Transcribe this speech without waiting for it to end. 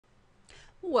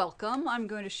Welcome. I'm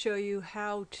going to show you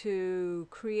how to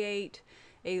create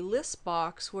a list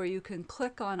box where you can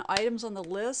click on items on the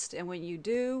list, and when you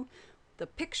do, the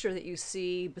picture that you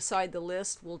see beside the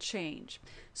list will change.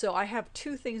 So I have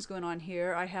two things going on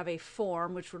here. I have a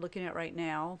form, which we're looking at right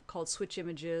now, called Switch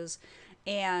Images,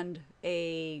 and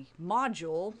a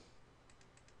module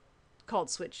called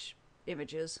Switch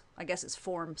Images. I guess it's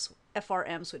forms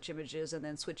FRM Switch Images and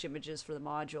then Switch Images for the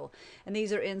module. And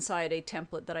these are inside a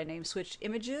template that I named Switch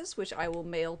Images, which I will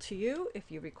mail to you if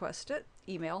you request it,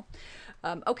 email.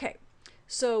 Okay,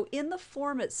 so in the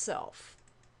form itself,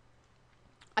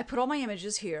 I put all my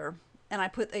images here and I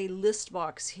put a list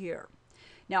box here.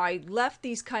 Now I left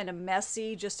these kind of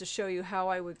messy just to show you how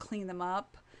I would clean them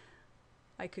up.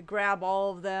 I could grab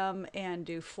all of them and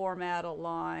do format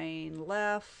align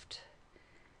left,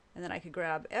 and then I could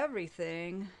grab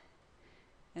everything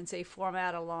and say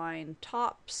format align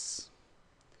tops.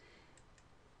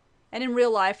 And in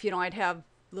real life, you know, I'd have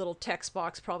little text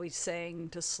box probably saying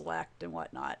to select and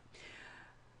whatnot.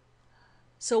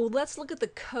 So let's look at the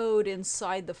code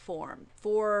inside the form.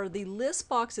 For the list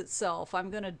box itself, I'm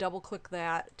going to double click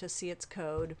that to see its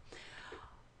code.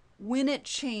 When it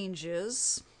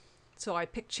changes, so I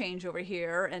picked change over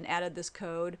here and added this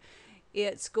code,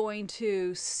 it's going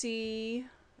to see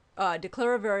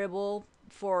declare a variable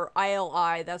for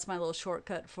ILI. That's my little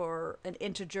shortcut for an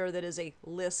integer that is a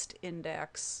list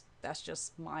index. That's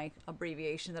just my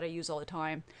abbreviation that I use all the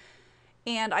time.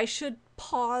 And I should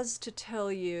pause to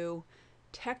tell you,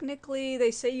 technically they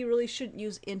say you really shouldn't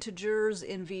use integers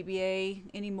in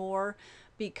VBA anymore,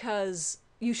 because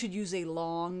you should use a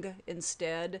long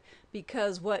instead,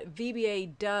 because what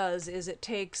VBA does is it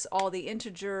takes all the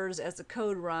integers as the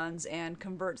code runs and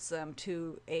converts them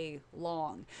to a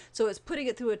long. So it's putting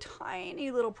it through a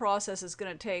tiny little process. It's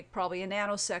going to take probably a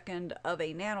nanosecond of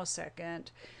a nanosecond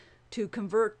to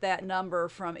convert that number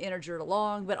from integer to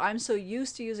long, but I'm so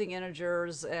used to using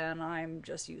integers and I'm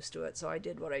just used to it, so I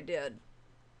did what I did.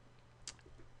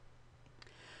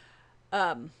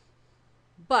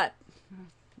 But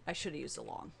I should have used a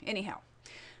long. Anyhow,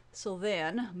 so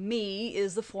then me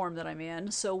is the form that I'm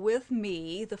in. So with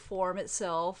me, the form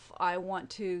itself, I want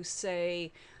to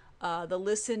say the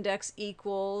list index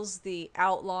equals the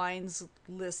outlines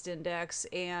list index,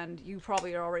 and you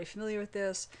probably are already familiar with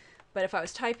this, but if I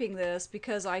was typing this,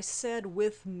 because I said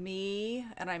with me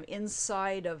and I'm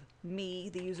inside of me,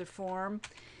 the user form,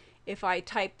 if I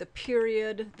type the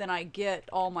period, then I get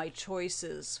all my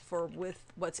choices for with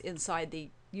what's inside the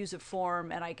user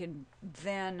form, and I can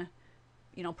then,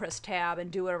 you know, press tab and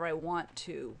do whatever I want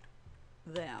to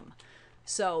them.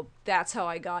 So that's how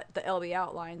I got the LB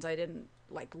outlines. I didn't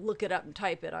like look it up and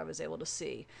type it. I was able to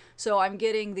see. So I'm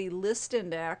getting the list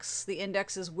index. The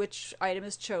index is which item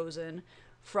is chosen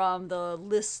from the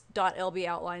list.lb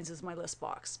outlines is my list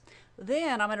box.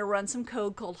 Then I'm going to run some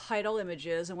code called hide all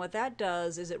images, and what that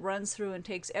does is it runs through and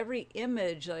takes every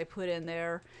image that I put in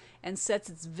there and sets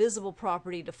its visible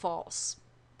property to false.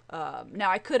 Now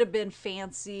I could have been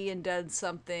fancy and done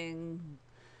something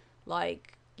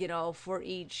like, you know, for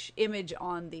each image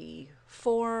on the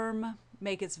form,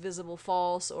 make its visible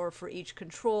false, or for each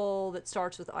control that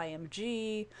starts with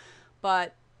IMG,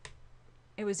 but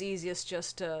it was easiest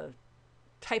just to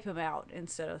type them out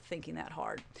instead of thinking that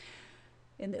hard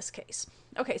in this case.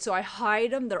 Okay, so I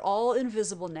hide them. They're all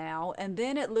invisible now, and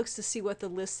then it looks to see what the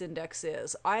list index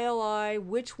is. ILI,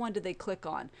 which one did they click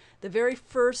on? The very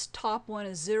first top one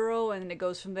is 0, and then it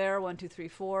goes from there, 1, 2, 3,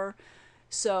 4.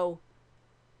 So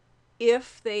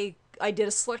if I did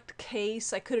a select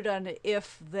case, I could have done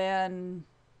if, then,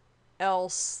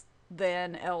 else,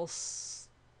 then, else,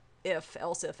 if,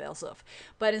 else, if, else, if.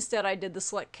 But instead I did the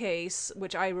select case,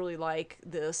 which I really like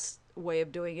this way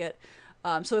of doing it.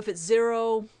 So if it's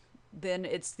 0, then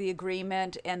it's the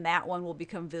agreement, and that one will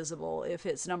become visible. If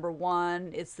it's number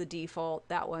 1, it's the default,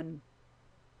 that one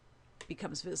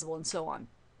becomes visible, and so on.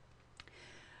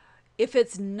 If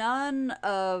it's none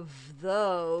of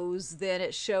those, then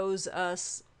it shows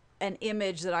us an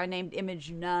image that I named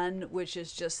image none, which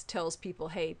is just tells people,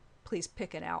 hey, please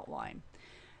pick an outline.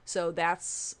 So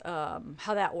that's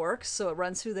how that works. So it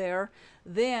runs through there.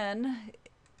 Then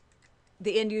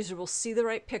the end user will see the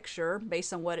right picture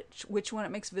based on which one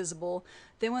it makes visible.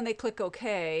 Then when they click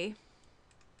OK,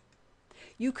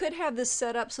 you could have this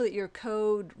set up so that your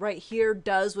code right here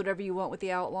does whatever you want with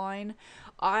the outline.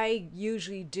 I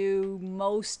usually do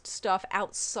most stuff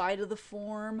outside of the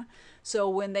form. So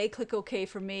when they click OK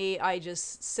for me, I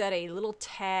just set a little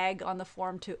tag on the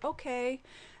form to OK.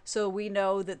 So we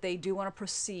know that they do want to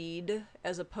proceed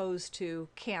as opposed to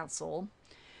cancel.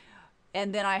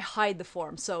 And then I hide the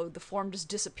form, so the form just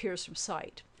disappears from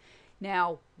sight.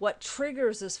 Now, what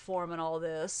triggers this form and all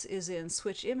this is in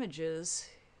Switch Images,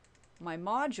 my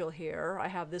module here, I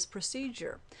have this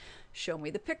procedure. Show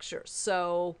me the picture.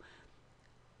 So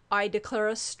I declare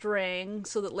a string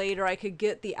so that later I could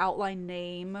get the outline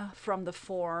name from the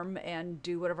form and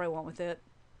do whatever I want with it.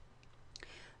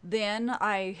 Then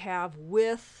I have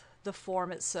with the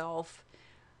form itself,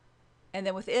 and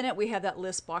then within it we have that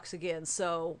list box again.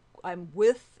 So I'm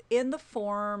within the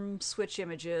form Switch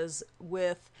Images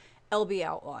with LB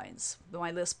outlines,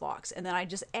 my list box, and then I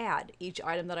just add each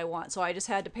item that I want. So I just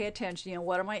had to pay attention,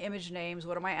 what are my image names,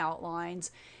 what are my outlines,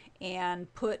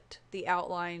 and put the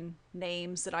outline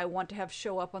names that I want to have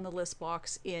show up on the list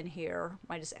box in here.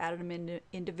 I just added them in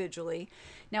individually.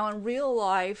 Now in real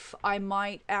life, I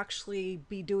might actually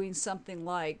be doing something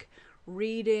like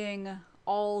reading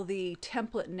all the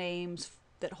template names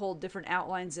that hold different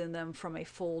outlines in them from a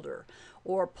folder,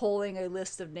 or pulling a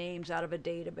list of names out of a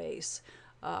database.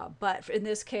 But in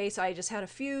this case, I just had a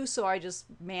few, so I just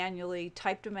manually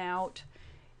typed them out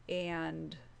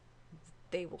and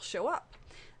they will show up.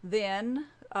 Then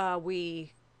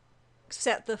we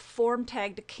set the form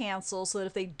tag to cancel so that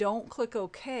if they don't click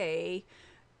OK,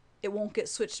 it won't get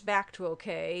switched back to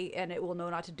OK and it will know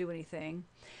not to do anything.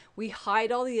 We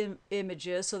hide all the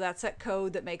images, so that's that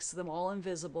code that makes them all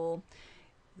invisible.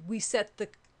 We set the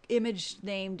image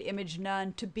named image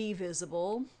none to be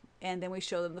visible, and then we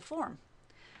show them the form.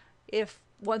 If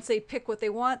once they pick what they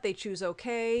want, they choose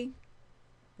OK,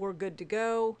 we're good to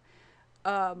go.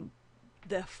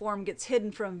 The form gets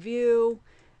hidden from view,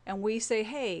 and we say,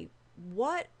 hey,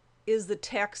 what is the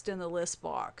text in the list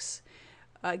box?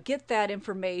 Get that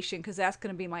information, because that's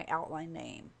going to be my outline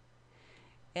name.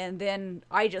 And then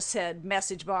I just said,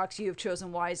 message box, you have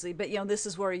chosen wisely. But this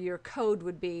is where your code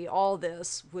would be. All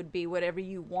this would be whatever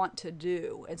you want to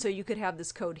do. And so you could have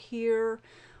this code here,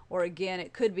 or again,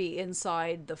 it could be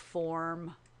inside the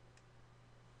form.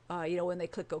 When they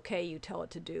click OK, you tell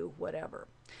it to do whatever.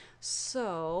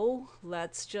 So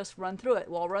let's just run through it.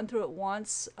 Well, I'll run through it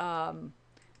once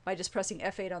by just pressing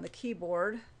F8 on the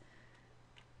keyboard.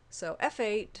 So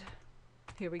F8,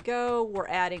 here we go. We're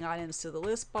adding items to the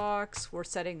list box. We're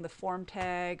setting the form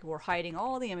tag. We're hiding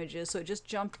all the images. So it just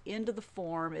jumped into the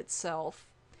form itself,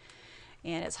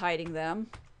 and it's hiding them.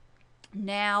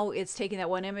 Now it's taking that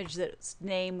one image that's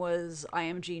name was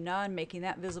IMG none, making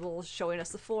that visible, showing us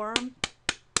the form.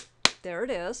 There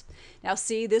it is. Now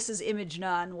see, this is image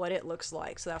none, what it looks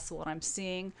like. So that's what I'm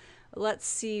seeing. Let's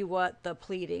see what the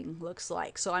pleating looks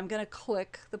like. So I'm going to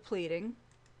click the pleating,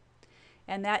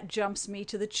 and that jumps me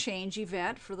to the change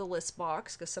event for the list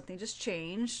box, because something just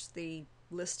changed, the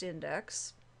list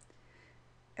index.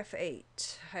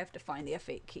 F8. I have to find the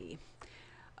F8 key.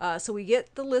 So we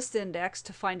get the list index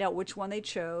to find out which one they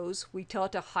chose. We tell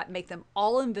it to make them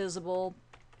all invisible,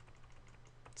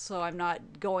 so I'm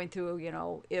not going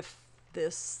through, if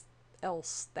this,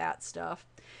 else that stuff.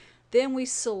 Then we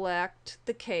select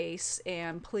the case,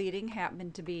 and pleating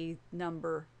happened to be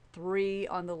number 3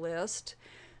 on the list.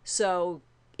 So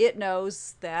it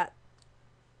knows that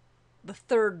the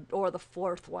third or the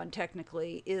fourth one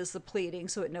technically is the pleating,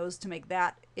 so it knows to make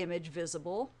that image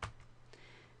visible.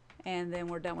 And then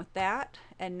we're done with that.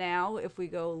 And now if we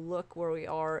go look where we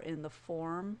are in the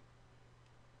form,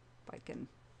 if I can,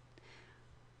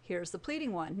 here's the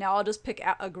pleating one. Now I'll just pick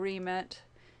agreement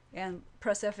and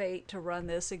press F8 to run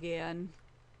this again.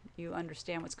 You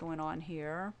understand what's going on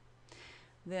here.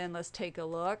 Then let's take a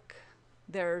look.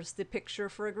 There's the picture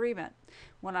for agreement.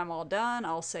 When I'm all done,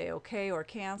 I'll say OK or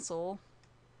cancel.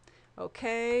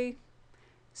 OK.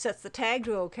 Sets the tag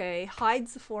to OK,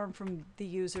 hides the form from the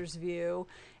user's view,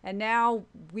 and now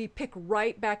we pick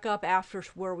right back up after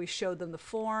where we showed them the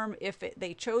form. If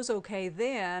they chose OK,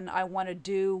 then I want to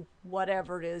do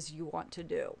whatever it is you want to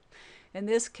do.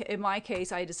 In my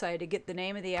case, I decided to get the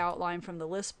name of the outline from the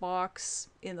list box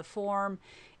in the form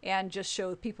and just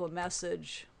show people a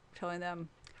message telling them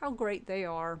how great they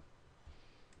are.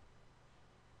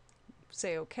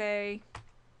 Say OK,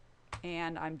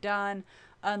 and I'm done.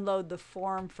 Unload the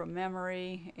form from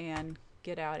memory and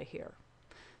get out of here.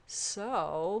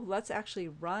 So let's actually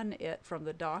run it from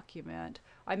the document.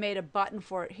 I made a button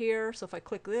for it here, so if I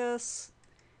click this,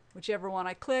 whichever one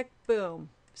I click, boom,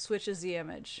 switches the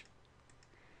image.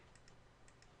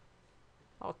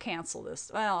 I'll cancel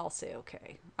this. Well, I'll say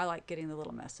OK. I like getting the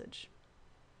little message.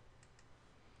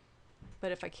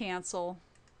 But if I cancel,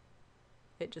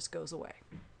 it just goes away.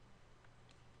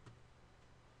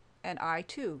 And I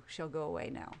too shall go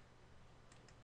away now.